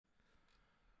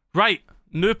Right,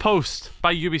 new post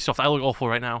by Ubisoft. I look awful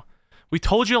right now. We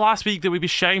told you last week that we'd be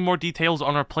sharing more details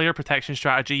on our player protection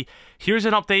strategy. Here's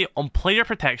an update on player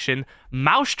protection,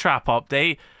 MouseTrap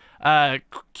update,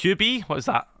 QB, what is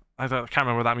that? I can't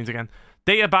remember what that means again.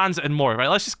 Data bans and more, right?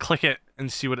 Let's just click it and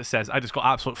see what it says. I just got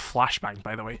absolute flashbang,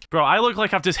 by the way. Bro, I look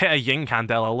like I've just hit a yin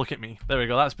candela. Look at me. There we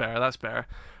go. That's better. That's better.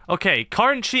 Okay,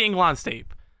 current cheating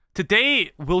landscape.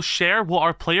 Today, we'll share what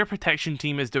our player protection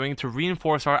team is doing to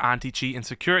reinforce our anti-cheat and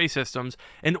security systems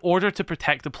in order to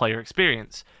protect the player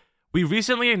experience. We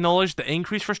recently acknowledged the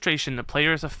increased frustration that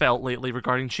players have felt lately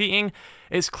regarding cheating.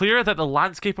 It's clear that the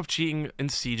landscape of cheating in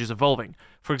Siege is evolving.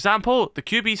 For example, the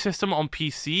QB system on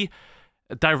PC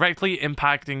directly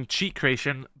impacting cheat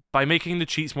creation by making the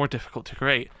cheats more difficult to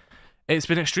create. It's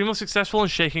been extremely successful in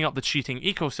shaking up the cheating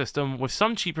ecosystem, with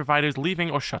some cheat providers leaving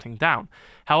or shutting down.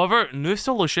 However, new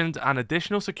solutions and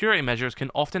additional security measures can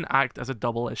often act as a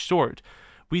double-edged sword.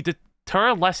 We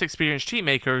deter less experienced cheat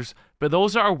makers, but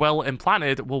those that are well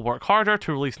implanted will work harder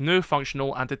to release new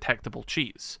functional and detectable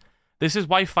cheats. This is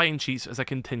why fighting cheats is a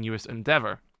continuous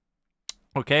endeavor.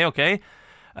 Okay.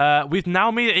 We've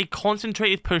now made a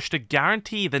concentrated push to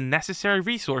guarantee the necessary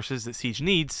resources that Siege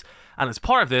needs, and as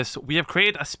part of this, we have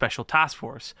created a special task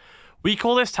force. We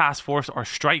call this task force our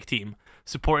Strike Team,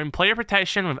 supporting player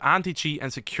protection with anti-cheat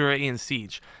and security in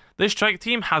Siege. This Strike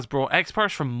Team has brought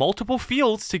experts from multiple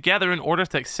fields together in order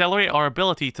to accelerate our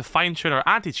ability to fine-tune our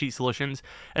anti-cheat solutions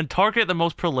and target the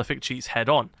most prolific cheats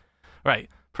head-on. Right,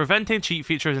 preventing cheat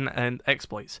features and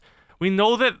exploits. We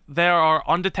know that there are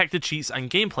undetected cheats and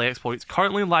gameplay exploits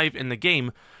currently live in the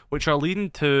game, which are leading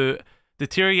to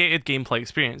deteriorated gameplay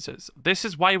experiences. This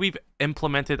is why we've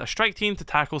implemented a strike team to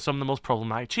tackle some of the most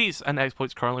problematic cheats and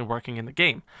exploits currently working in the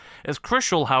game. It's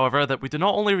crucial, however, that we do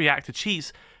not only react to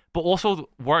cheats, but also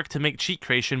work to make cheat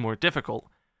creation more difficult.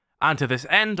 And to this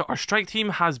end, our strike team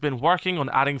has been working on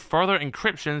adding further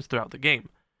encryptions throughout the game.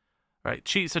 Right,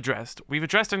 cheats addressed. We've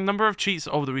addressed a number of cheats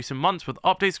over the recent months, with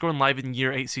updates going live in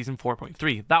Year 8 Season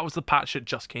 4.3. That was the patch that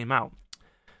just came out.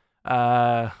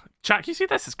 Chat, you see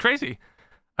this? It's crazy.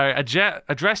 Alright,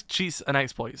 addressed cheats and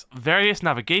exploits. Various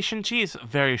navigation cheats,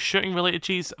 various shooting-related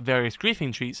cheats, various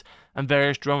griefing cheats, and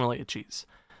various drone-related cheats.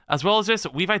 As well as this,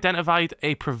 we've identified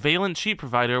a prevalent cheat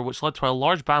provider, which led to a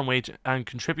large ban wage and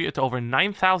contributed to over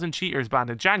 9,000 cheaters banned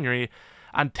in January,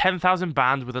 and 10,000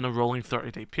 banned within a rolling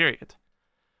 30-day period.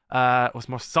 What's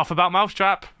more stuff about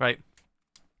MouseTrap? Right,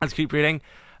 let's keep reading.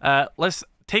 Let's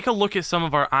take a look at some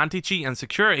of our anti-cheat and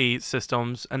security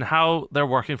systems and how they're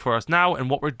working for us now and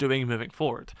what we're doing moving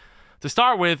forward. To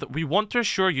start with, we want to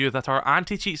assure you that our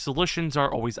anti-cheat solutions are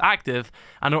always active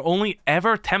and are only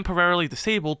ever temporarily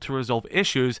disabled to resolve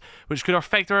issues which could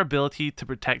affect our ability to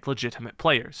protect legitimate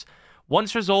players.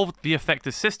 Once resolved, the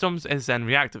affected systems is then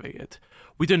reactivated.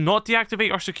 We do not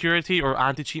deactivate our security or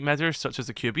anti-cheat measures such as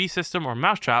the QB system or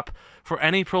MouseTrap for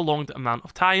any prolonged amount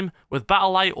of time, with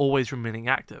BattleEye always remaining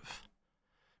active.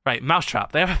 Right,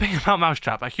 MouseTrap. They have a thing about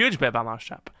MouseTrap, a huge bit about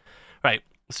MouseTrap. Right,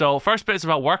 so first bit is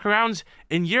about workarounds.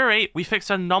 In Year 8, we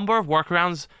fixed a number of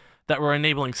workarounds that were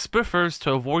enabling spoofers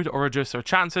to avoid or reduce their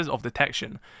chances of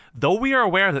detection. Though we are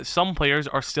aware that some players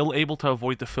are still able to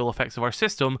avoid the full effects of our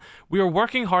system, we are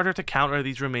working harder to counter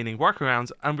these remaining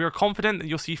workarounds, and we are confident that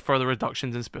you'll see further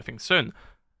reductions in spoofing soon.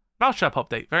 MouseTrap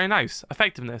update, very nice.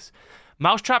 Effectiveness.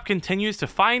 MouseTrap continues to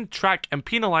find, track, and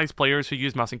penalize players who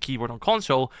use mouse and keyboard on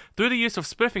console through the use of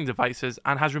spoofing devices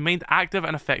and has remained active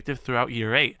and effective throughout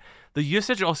Year 8. The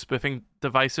usage of spoofing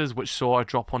devices, which saw a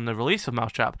drop on the release of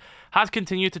MouseTrap, has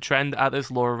continued to trend at this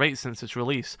lower rate since its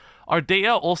release. Our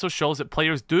data also shows that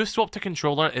players do swap to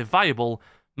controller if viable.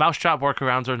 MouseTrap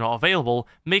workarounds are not available,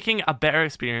 making a better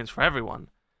experience for everyone.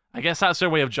 I guess that's their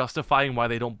way of justifying why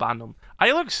they don't ban them.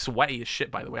 I look sweaty as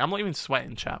shit, by the way. I'm not even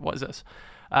sweating, chat. What is this?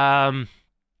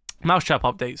 MouseTrap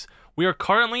updates. We are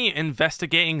currently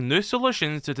investigating new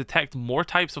solutions to detect more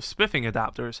types of spoofing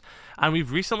adapters, and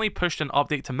we've recently pushed an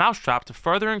update to MouseTrap to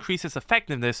further increase its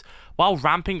effectiveness while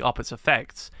ramping up its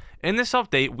effects. In this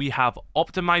update, we have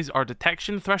optimized our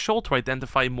detection threshold to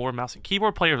identify more mouse and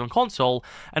keyboard players on console,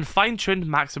 and fine-tuned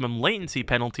maximum latency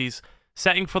penalties,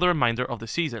 setting for the remainder of the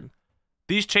season.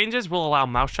 These changes will allow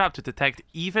MouseTrap to detect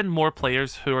even more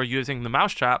players who are using the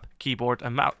MouseTrap keyboard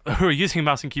and who are using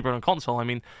mouse and keyboard on console,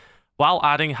 while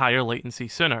adding higher latency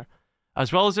sooner.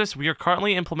 As well as this, we are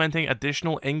currently implementing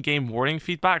additional in-game warning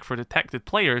feedback for detected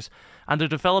players, and are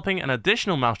developing an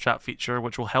additional MouseTrap feature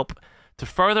which will help to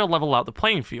further level out the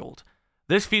playing field.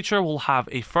 This feature will have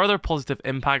a further positive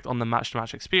impact on the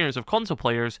match-to-match experience of console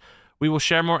players. We will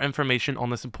share more information on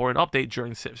this important update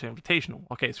during SIPS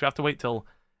Invitational. Okay, so we have to wait till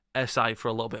SI for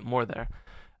a little bit more there.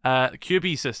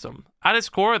 QB system. At its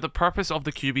core, the purpose of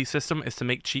the QB system is to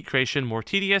make cheat creation more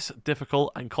tedious,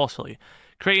 difficult, and costly,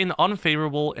 creating an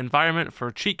unfavorable environment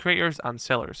for cheat creators and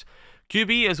sellers.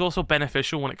 QB is also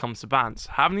beneficial when it comes to bans,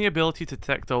 having the ability to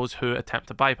detect those who attempt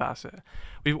to bypass it.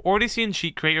 We've already seen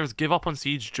cheat creators give up on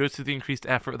Siege due to the increased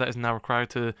effort that is now required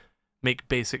to make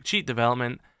basic cheat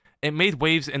development. It made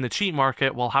waves in the cheat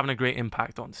market while having a great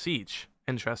impact on Siege.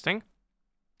 Interesting.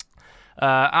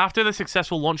 After the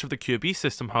successful launch of the QB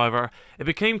system, however, it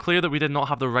became clear that we did not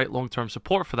have the right long-term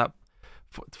support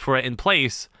for it in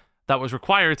place that was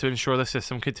required to ensure the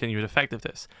system continued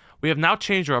effectiveness. We have now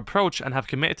changed our approach and have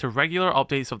committed to regular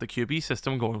updates of the QB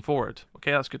system going forward.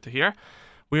 Okay, that's good to hear.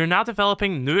 We are now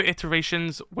developing new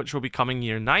iterations which will be coming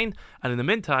year 9, and in the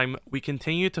meantime, we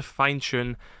continue to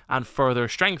fine-tune and further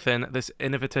strengthen this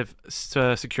innovative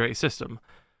security system.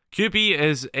 QB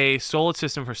is a solid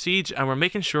system for Siege, and we're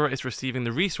making sure it's receiving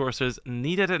the resources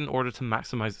needed in order to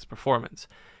maximize its performance.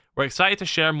 We're excited to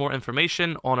share more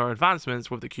information on our advancements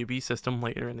with the QB system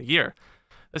later in the year.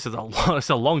 This is it's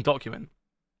a long document.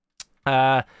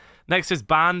 Next is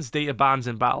bans, data bans,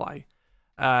 and BattleEye.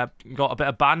 Got a bit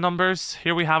of ban numbers.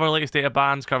 Here we have our latest data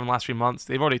bans covering the last 3 months.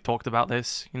 They've already talked about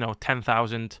this.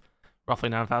 10,000, roughly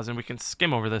 9,000. We can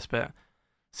skim over this bit.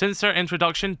 Since their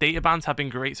introduction, data bans have been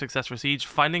great success for Siege,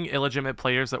 finding illegitimate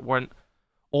players that weren't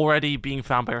already being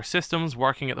found by our systems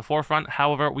working at the forefront.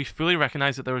 However, we fully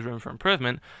recognize that there is room for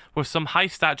improvement, with some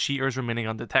high-stat cheaters remaining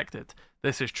undetected.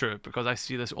 This is true, because I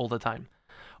see this all the time.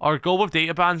 Our goal with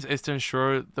data bans is to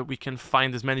ensure that we can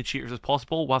find as many cheaters as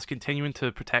possible whilst continuing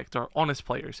to protect our honest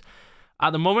players.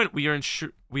 At the moment, we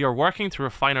are working to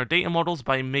refine our data models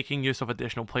by making use of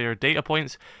additional player data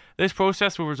points. This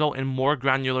process will result in more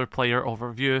granular player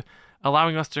overview,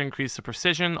 allowing us to increase the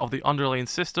precision of the underlying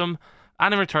system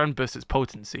and in return boost its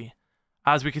potency.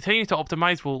 As we continue to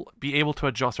optimize, we'll be able to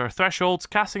adjust our thresholds,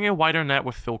 casting a wider net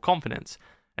with full confidence,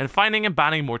 and finding and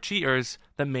banning more cheaters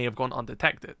that may have gone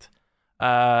undetected.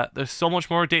 There's so much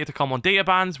more data to come on data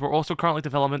bans. We're also currently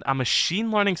developing a machine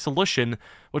learning solution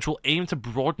which will aim to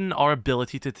broaden our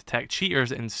ability to detect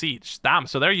cheaters in Siege. Damn,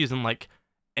 so they're using like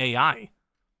AI.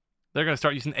 They're going to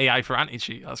start using AI for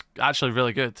anti-cheat. That's actually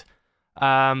really good.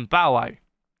 BattleEye.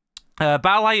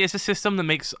 BattleEye is a system that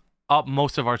makes up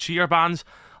most of our cheater bans.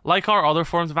 Like our other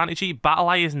forms of anti-cheat,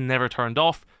 BattleEye is never turned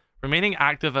off, remaining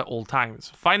active at all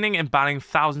times, finding and banning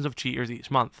thousands of cheaters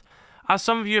each month. As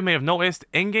some of you may have noticed,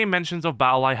 in-game mentions of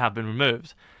BattleEye have been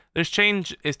removed. This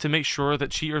change is to make sure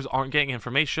that cheaters aren't getting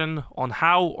information on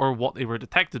how or what they were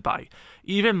detected by.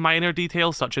 Even minor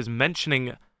details such as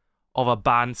mentioning of a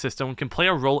ban system can play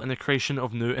a role in the creation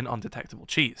of new and undetectable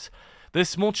cheats. This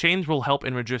small change will help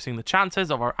in reducing the chances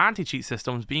of our anti-cheat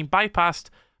systems being bypassed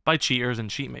by cheaters and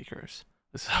cheat makers.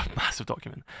 This is a massive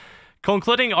document.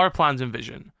 Concluding our plans and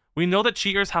vision, we know that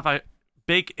cheaters have a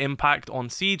big impact on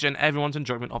Siege and everyone's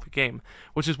enjoyment of the game,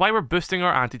 which is why we're boosting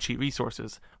our anti-cheat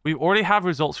resources. We already have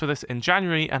results for this in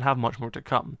January and have much more to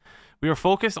come. We are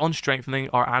focused on strengthening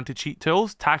our anti-cheat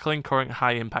tools, tackling current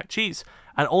high-impact cheats,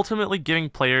 and ultimately giving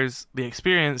players the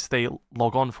experience they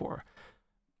log on for.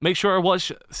 Make sure to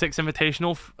watch 6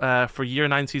 Invitational for Year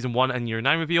 9 Season 1 and Year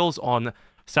 9 reveals on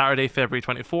Saturday, February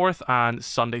 24th and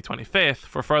Sunday 25th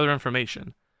for further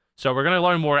information. So we're going to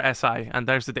learn more at SI, and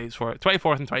there's the dates for it,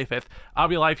 24th and 25th. I'll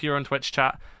be live here on Twitch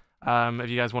chat if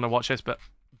you guys want to watch this, but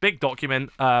big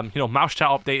document.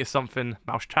 MouseTrap update is something,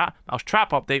 MouseTrap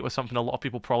update was something a lot of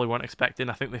people probably weren't expecting.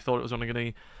 I think they thought it was only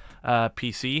going to be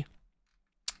PC.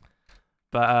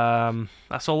 But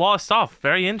that's a lot of stuff.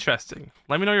 Very interesting.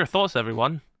 Let me know your thoughts,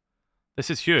 everyone.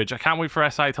 This is huge. I can't wait for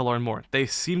SI to learn more. They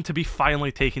seem to be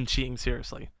finally taking cheating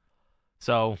seriously.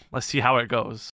 So let's see how it goes.